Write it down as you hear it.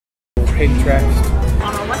Pinterest.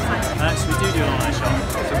 On our website. Actually, we do an online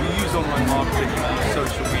shop. So we use online marketing, we use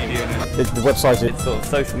social media. The website, It's sort of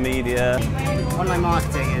social media. Online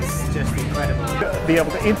marketing is just incredible. Be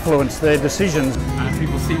able to influence their decisions. And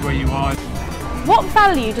people see where you are. What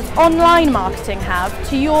value does online marketing have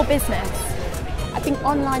to your business? I think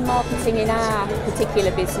online marketing in our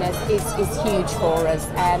particular business is huge for us.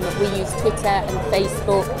 We use Twitter and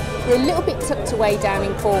Facebook. We're a little bit tucked away down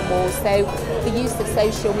in Cornwall, so the use of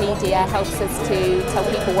social media helps us to tell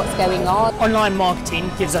people what's going on. Online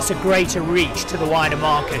marketing gives us a greater reach to the wider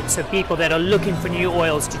market, so people that are looking for new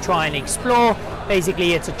oils to try and explore,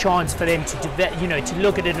 basically it's a chance for them to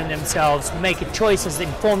look at it in themselves, make choices,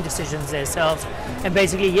 informed decisions themselves, and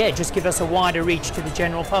basically just give us a wider reach to the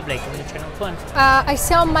general public and the general fund. I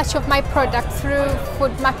sell much of my product through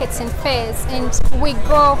food markets and fairs, and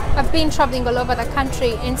I've been traveling all over the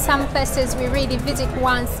country. In some places we really visit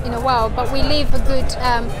once in a while, but we leave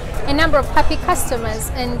a number of happy customers,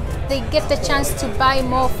 and they get the chance to buy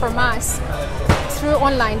more from us through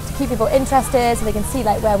online. To keep people interested so they can see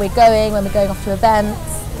like where we're going when we're going off to events.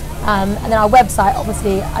 And then our website,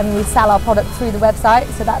 obviously, we sell our product through the website,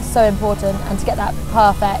 so that's so important, and to get that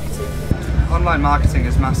perfect. Online marketing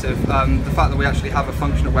is massive. The fact that we actually have a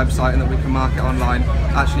functional website and that we can market online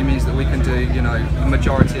actually means that we can do, the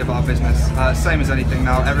majority of our business. Same as anything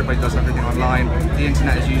now, everybody does everything online. The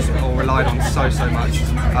internet is used or relied on so much.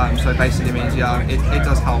 So basically means, it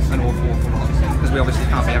does help an awful lot, because we obviously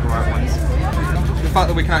can't be everywhere at once. The fact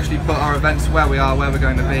that we can actually put our events where we are, where we're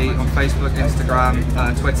going to be, on Facebook, Instagram,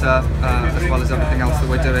 Twitter, as well as everything else that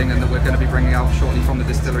we're doing and that we're going to be bringing out shortly from the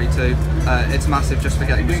distillery too. It's massive just for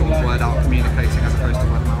getting the sort of word out, communicating as opposed to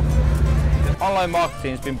word of mouth. online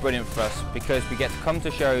marketing has been brilliant for us because we get to come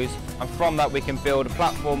to shows, and from that we can build a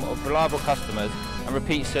platform of reliable customers and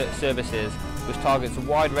repeat services which targets a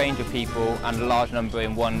wide range of people and a large number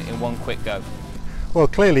in one quick go. Well,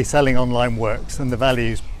 clearly selling online works, and the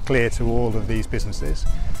value's clear to all of these businesses.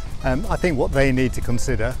 I think what they need to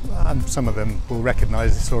consider, and some of them will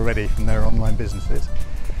recognise this already from their online businesses,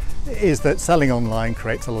 is that selling online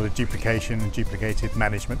creates a lot of duplication and duplicated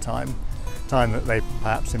management time that they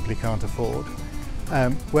perhaps simply can't afford.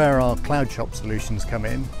 Where our cloud shop solutions come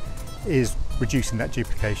in is reducing that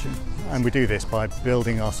duplication, and we do this by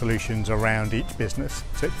building our solutions around each business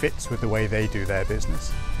so it fits with the way they do their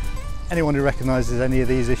business. Anyone who recognises any of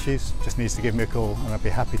these issues just needs to give me a call, and I'd be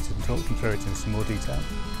happy to talk them through it in some more detail.